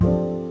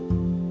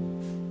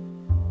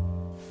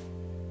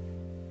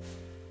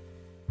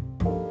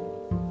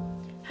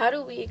How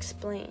do we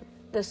explain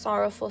the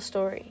sorrowful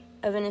story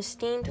of an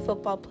esteemed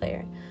football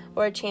player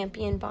or a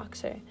champion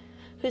boxer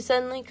who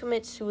suddenly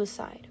commits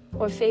suicide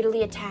or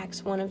fatally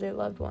attacks one of their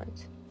loved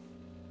ones?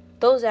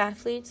 Those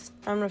athletes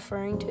I'm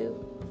referring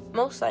to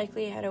most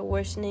likely had a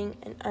worsening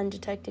and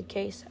undetected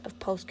case of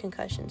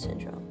post-concussion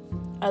syndrome,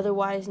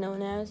 otherwise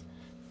known as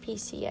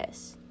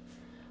PCS,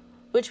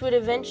 which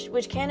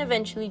can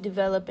eventually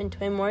develop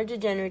into a more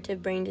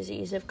degenerative brain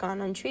disease if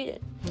gone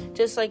untreated,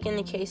 just like in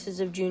the cases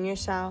of Junior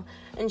Seau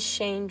and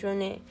Shane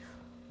Dronet,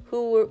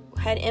 who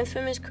had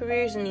infamous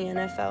careers in the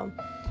NFL,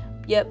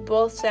 yet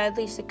both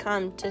sadly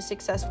succumbed to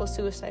successful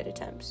suicide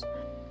attempts.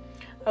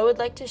 I would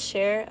like to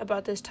share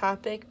about this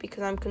topic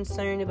because I'm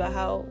concerned about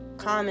how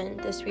common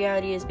this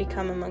reality has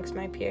become amongst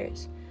my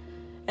peers.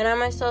 And I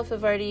myself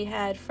have already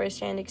had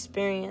first-hand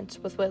experience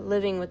with what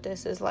living with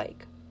this is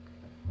like.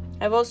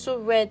 I've also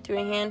read through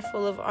a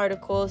handful of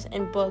articles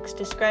and books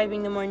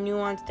describing the more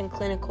nuanced and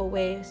clinical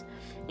ways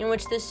in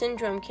which this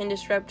syndrome can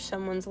disrupt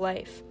someone's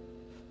life.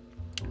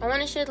 I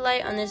want to shed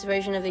light on this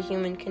version of the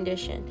human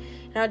condition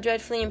and how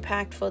dreadfully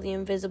impactful the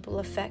invisible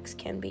effects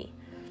can be.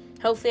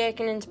 Hopefully I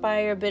can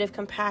inspire a bit of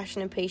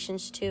compassion and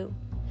patience too.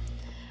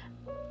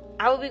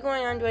 I will be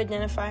going on to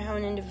identify how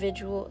an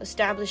individual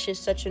establishes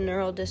such a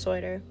neural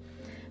disorder,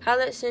 how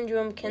that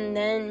syndrome can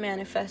then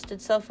manifest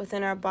itself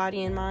within our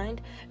body and mind,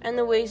 and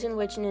the ways in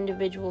which an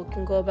individual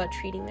can go about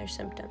treating their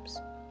symptoms.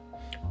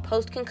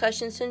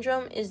 Post-concussion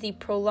syndrome is the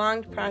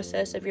prolonged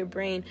process of your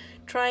brain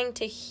trying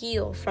to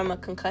heal from a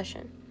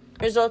concussion,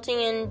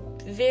 resulting in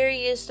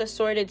various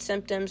assorted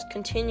symptoms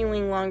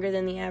continuing longer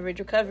than the average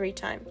recovery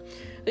time,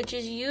 which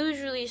is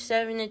usually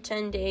 7 to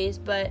 10 days,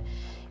 but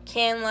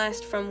can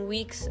last from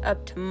weeks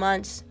up to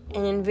months,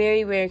 and in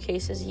very rare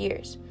cases,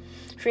 years.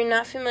 If you're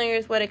not familiar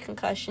with what a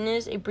concussion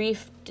is, a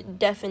brief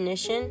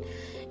definition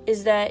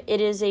is that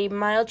it is a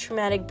mild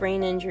traumatic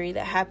brain injury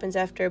that happens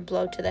after a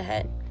blow to the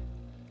head.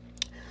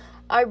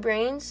 Our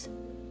brains,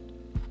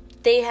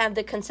 they have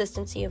the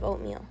consistency of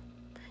oatmeal.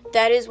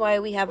 That is why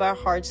we have our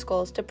hard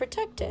skulls to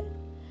protect it.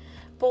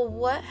 But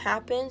what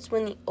happens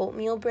when the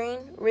oatmeal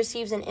brain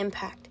receives an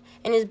impact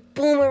and is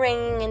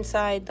boomeranging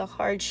inside the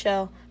hard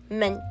shell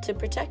meant to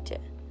protect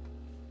it?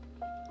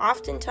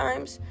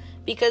 Oftentimes,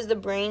 because the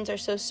brains are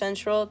so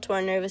central to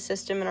our nervous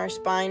system and our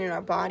spine and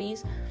our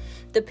bodies,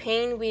 the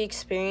pain we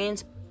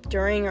experience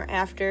during or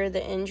after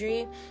the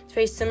injury is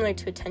very similar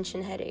to a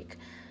tension headache.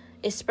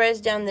 It spreads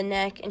down the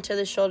neck into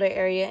the shoulder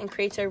area and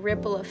creates a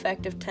ripple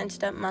effect of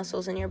tensed up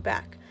muscles in your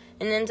back,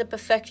 and ends up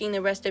affecting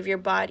the rest of your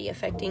body,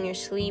 affecting your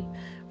sleep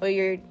or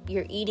your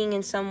eating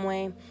in some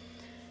way.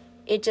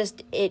 It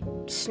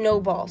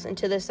snowballs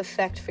into this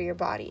effect for your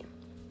body.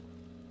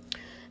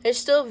 There's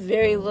still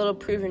very little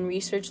proven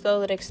research,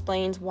 though, that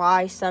explains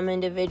why some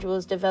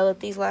individuals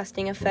develop these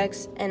lasting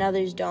effects and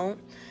others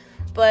don't.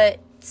 But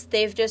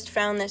they've just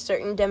found that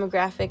certain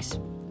demographics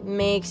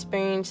may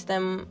experience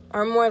them,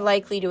 are more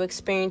likely to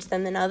experience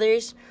them than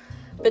others.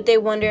 But they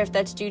wonder if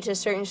that's due to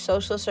certain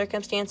social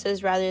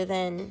circumstances rather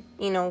than,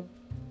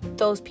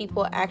 those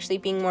people actually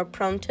being more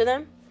prone to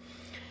them.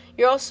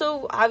 You're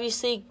also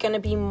obviously going to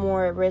be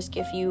more at risk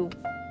if you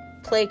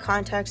play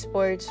contact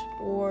sports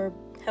or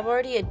have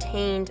already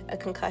attained a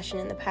concussion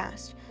in the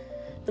past.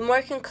 The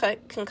more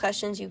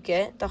concussions you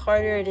get, the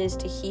harder it is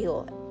to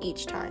heal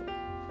each time.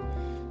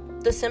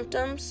 The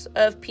symptoms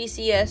of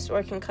PCS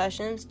or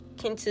concussions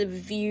can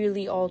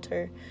severely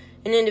alter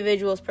an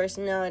individual's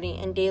personality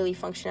and daily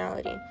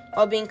functionality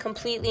while being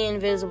completely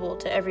invisible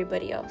to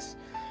everybody else.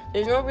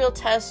 There's no real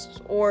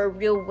test or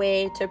real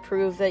way to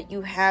prove that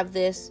you have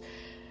this,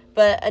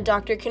 but a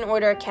doctor can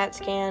order a CAT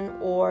scan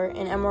or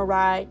an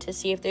MRI to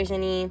see if there's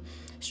any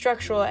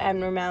structural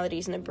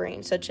abnormalities in the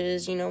brain, such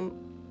as,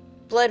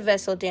 blood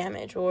vessel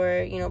damage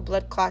or,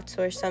 blood clots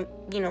or some,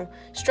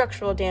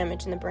 structural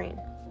damage in the brain.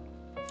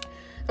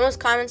 The most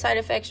common side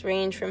effects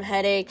range from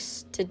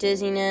headaches to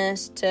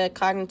dizziness to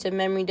cognitive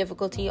memory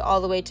difficulty,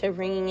 all the way to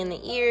ringing in the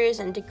ears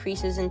and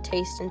decreases in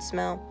taste and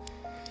smell.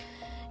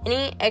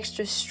 Any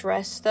extra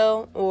stress,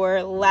 though,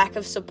 or lack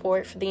of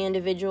support for the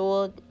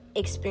individual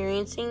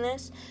experiencing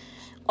this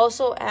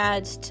also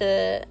adds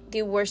to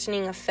the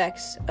worsening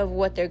effects of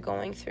what they're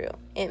going through.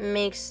 It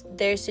makes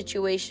their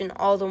situation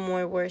all the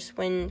more worse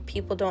when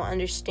people don't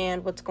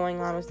understand what's going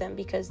on with them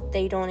because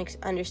they don't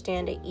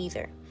understand it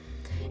either.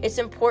 It's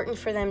important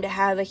for them to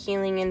have a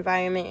healing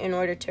environment in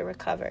order to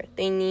recover.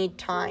 They need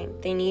time.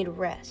 They need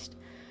rest.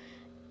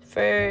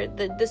 For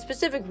the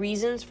specific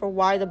reasons for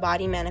why the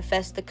body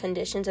manifests the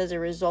conditions as a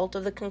result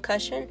of the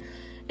concussion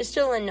is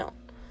still unknown.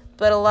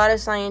 But a lot of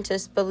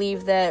scientists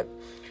believe that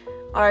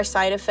our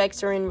side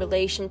effects are in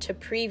relation to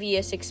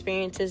previous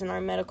experiences in our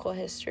medical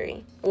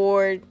history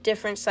or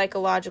different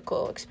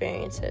psychological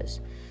experiences.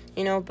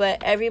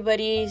 But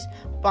everybody's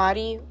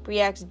body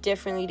reacts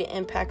differently to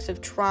impacts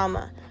of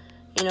trauma.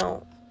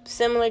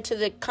 Similar to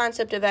the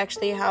concept of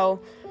actually how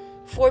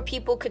 4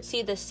 people could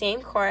see the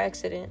same car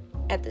accident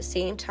at the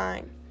same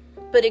time,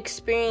 but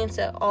experience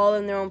it all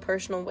in their own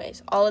personal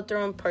ways, all at their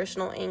own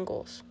personal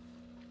angles.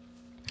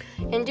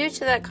 And due to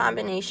that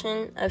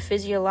combination of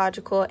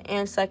physiological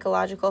and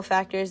psychological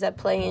factors that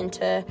play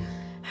into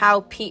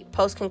how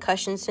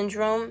post-concussion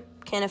syndrome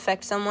can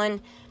affect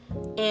someone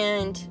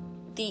and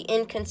the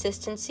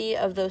inconsistency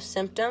of those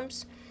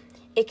symptoms,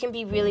 it can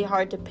be really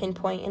hard to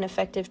pinpoint an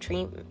effective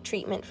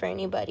treatment for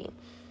anybody.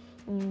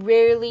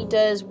 Rarely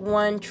does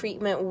one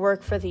treatment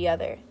work for the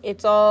other.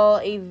 It's all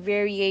a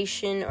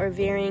variation or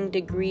varying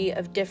degree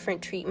of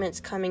different treatments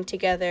coming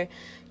together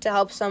to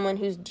help someone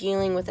who's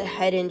dealing with a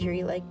head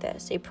injury like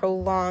this, a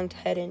prolonged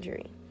head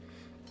injury.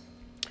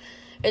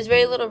 There's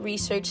very little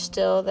research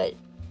still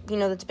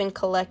that's been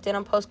collected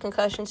on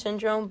post-concussion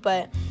syndrome,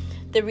 but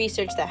the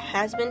research that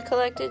has been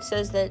collected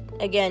says that,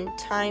 again,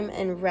 time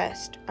and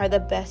rest are the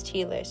best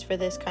healers for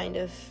this kind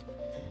of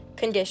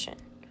condition,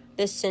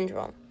 this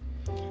syndrome.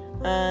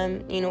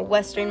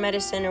 Western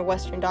medicine or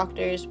Western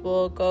doctors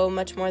will go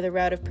much more the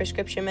route of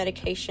prescription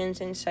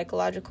medications and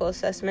psychological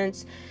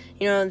assessments.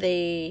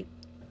 They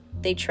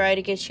try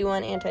to get you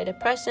on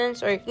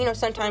antidepressants, or,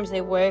 sometimes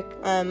they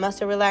work,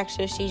 muscle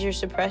relaxers, seizure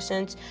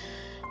suppressants.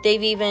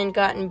 They've even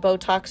gotten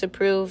Botox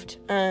approved.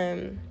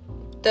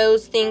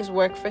 Those things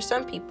work for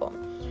some people.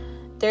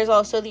 There's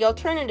also the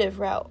alternative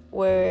route,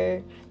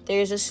 where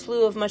there's a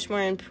slew of much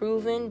more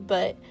unproven,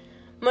 but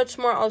much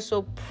more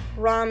also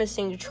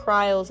promising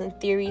trials and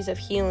theories of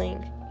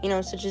healing,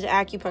 such as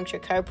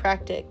acupuncture,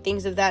 chiropractic,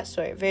 things of that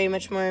sort, very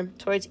much more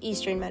towards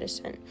Eastern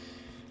medicine.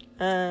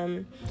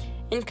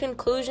 In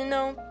conclusion,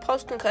 though,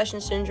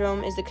 post-concussion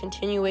syndrome is the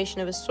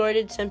continuation of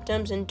assorted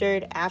symptoms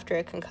endured after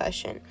a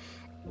concussion.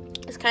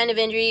 This kind of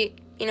injury,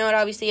 it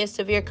obviously has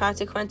severe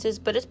consequences,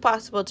 but it's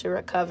possible to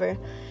recover.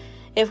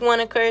 If one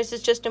occurs,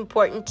 it's just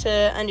important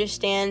to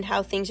understand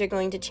how things are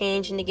going to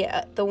change and to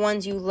get the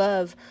ones you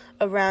love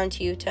around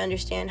you to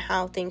understand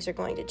how things are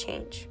going to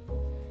change.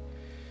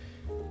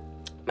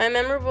 My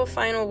memorable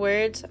final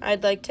words,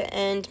 I'd like to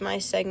end my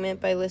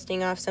segment by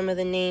listing off some of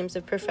the names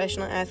of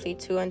professional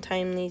athletes whose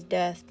untimely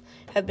death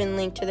have been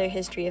linked to their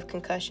history of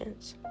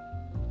concussions.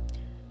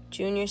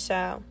 Junior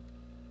Seau,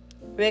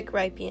 Rick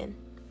Rypien,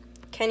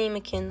 Kenny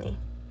McKinley,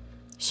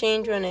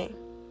 Shane Droney,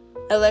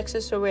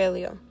 Alexis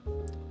Aurelio,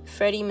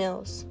 Freddie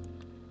Mills,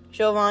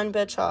 Jovan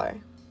Bechar,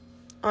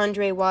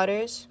 Andre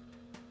Waters,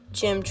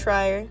 Jim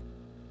Trier,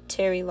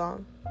 Terry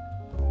Long.